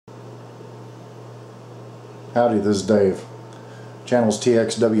Howdy, this is Dave. Channel's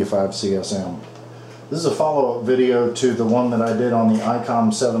TXW5CSM. This is a follow-up video to the one that I did on the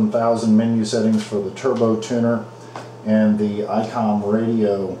Icom 7000 menu settings for the turbo tuner and the Icom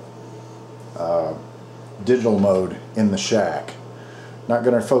radio digital mode in the shack. Not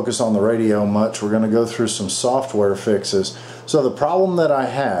going to focus on the radio much. We're going to go through some software fixes. So the problem that I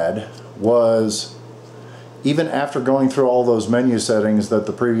had was, even after going through all those menu settings that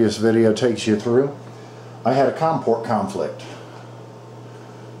the previous video takes you through, I had a COM port conflict.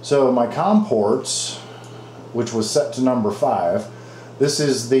 So my COM ports, which was set to number 5, this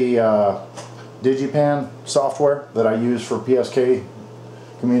is the Digipan software that I use for PSK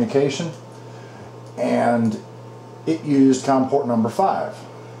communication, and it used COM port number 5.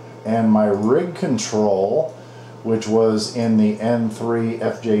 And my rig control, which was in the N3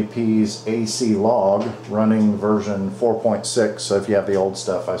 FJP's AC log, running version 4.6, so if you have the old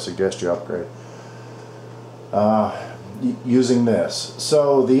stuff, I suggest you upgrade. Using this.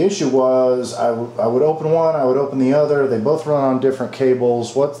 So the issue was I would open one, I would open the other, they both run on different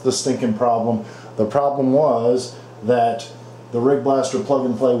cables. What's the stinking problem? The problem was that the Rig Blaster plug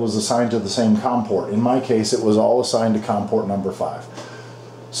and play was assigned to the same COM port. In my case, it was all assigned to COM port number 5.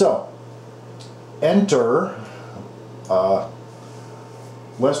 So enter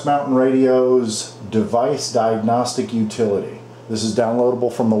West Mountain Radio's device diagnostic utility. This is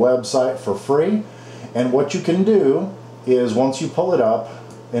downloadable from the website for free, and what you can do is, once you pull it up,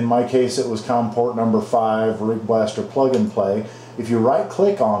 in my case it was COM port number 5 Rig Blaster plug and play, if you right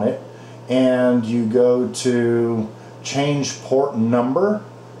click on it and you go to change port number,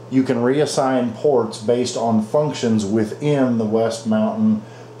 you can reassign ports based on functions within the West Mountain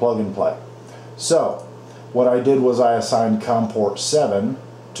plug and play. So what I did was I assigned COM port 7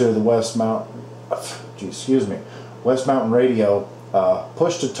 to the West Mountain Radio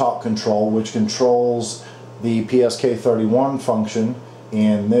push to talk control, which controls the PSK31 function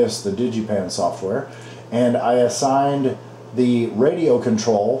in the Digipan software, and I assigned the radio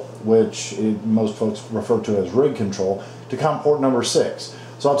control, which most folks refer to as rig control, to COM port number 6.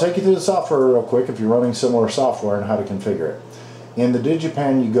 So I'll take you through the software real quick if you're running similar software and how to configure it. In the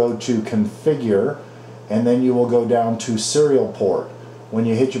Digipan, you go to configure, and then you will go down to serial port. When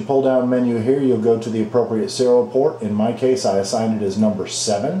you hit your pull down menu here, you'll go to the appropriate serial port. In my case, I assigned it as number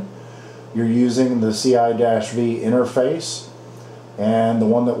 7. You're using the CI-V interface, and the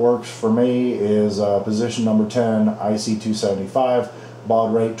one that works for me is position number 10, IC275,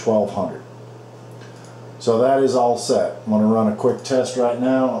 Baud Rate 1200. So that is all set. I'm going to run a quick test right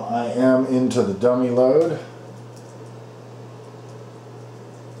now. I am into the dummy load.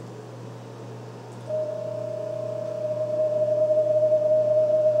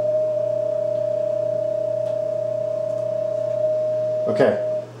 Okay.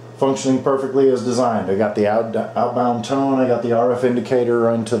 Functioning perfectly as designed. I got the outbound tone, I got the RF indicator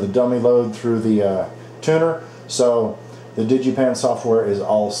into the dummy load through the tuner, so the Digipan software is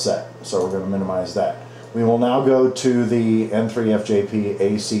all set. So we're going to minimize that. We will now go to the N3 FJP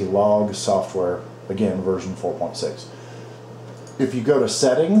AC log software, again version 4.6. If you go to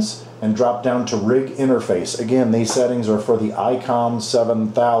settings and drop down to rig interface, again these settings are for the Icom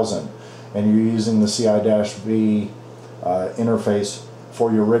 7000, and you're using the CI-V interface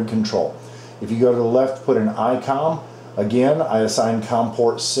for your rig control. If you go to the left, put an Icom. Again, I assigned COM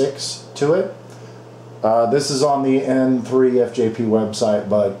port 6 to it. This is on the N3 FJP website,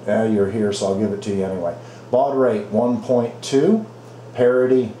 but you're here, so I'll give it to you anyway. Baud Rate 1.2,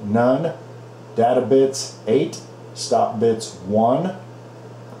 parity none, data bits 8, stop bits 1,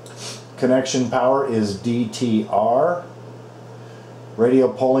 connection power is DTR.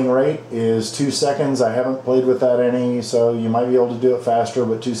 Radio polling rate is 2 seconds. I haven't played with that any, so you might be able to do it faster,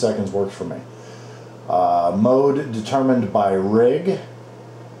 but 2 seconds works for me. Mode determined by rig.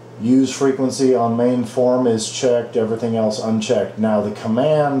 Use frequency on main form is checked, everything else unchecked. Now the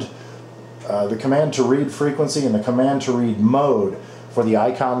command to read frequency and the command to read mode for the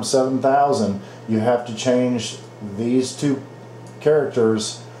Icom 7000, you have to change these 2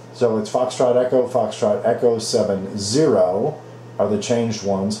 characters. So it's Foxtrot Echo 70 are the changed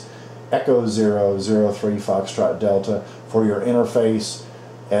ones, Echo 003 Foxtrot Delta for your interface.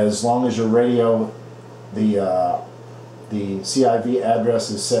 As long as your radio, the CIV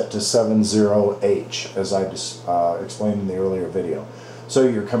address is set to 70H, as I just explained in the earlier video. So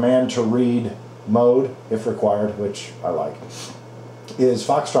your command to read mode, if required, which I like, is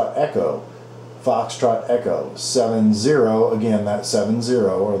Foxtrot Echo 70, again that 70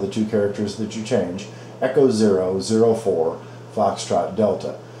 are the 2 characters that you change, Echo 004 Foxtrot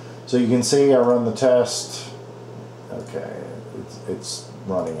Delta. So you can see I run the test. Okay, it's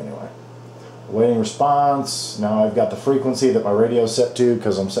running anyway. Awaiting response. Now I've got the frequency that my radio is set to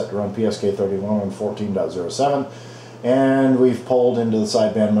because I'm set to run PSK31 on 14.07. And we've pulled into the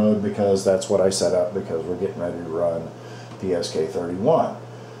sideband mode because that's what I set up because we're getting ready to run PSK31.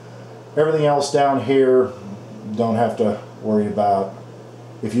 Everything else down here, don't have to worry about.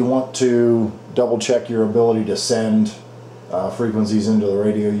 If you want to double check your ability to send frequencies into the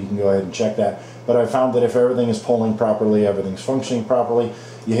radio, you can go ahead and check that. But I found that if everything is pulling properly, everything's functioning properly,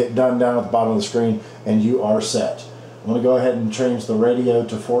 you hit done down at the bottom of the screen and you are set. I'm going to go ahead and change the radio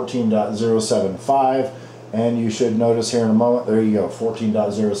to 14.075, and you should notice here in a moment, there you go,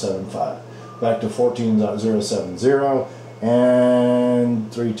 14.075. Back to 14.070,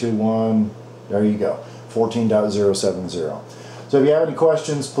 and 3, 2, 1, there you go, 14.070. So if you have any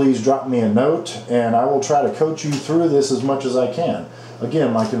questions, please drop me a note, and I will try to coach you through this as much as I can.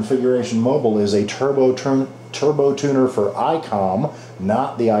 Again, my configuration mobile is a turbo tuner for Icom,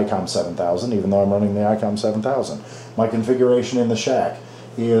 not the Icom 7000, even though I'm running the Icom 7000. My configuration in the shack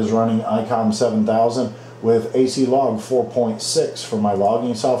is running Icom 7000 with AC log 4.6 for my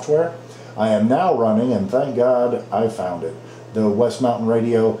logging software. I am now running, and thank God I found it, the West Mountain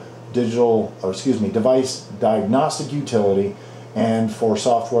Radio device diagnostic utility. And for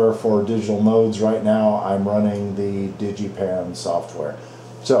software for digital modes, right now I'm running the DigiPan software.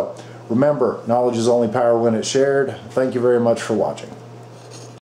 So remember, knowledge is only power when it's shared. Thank you very much for watching.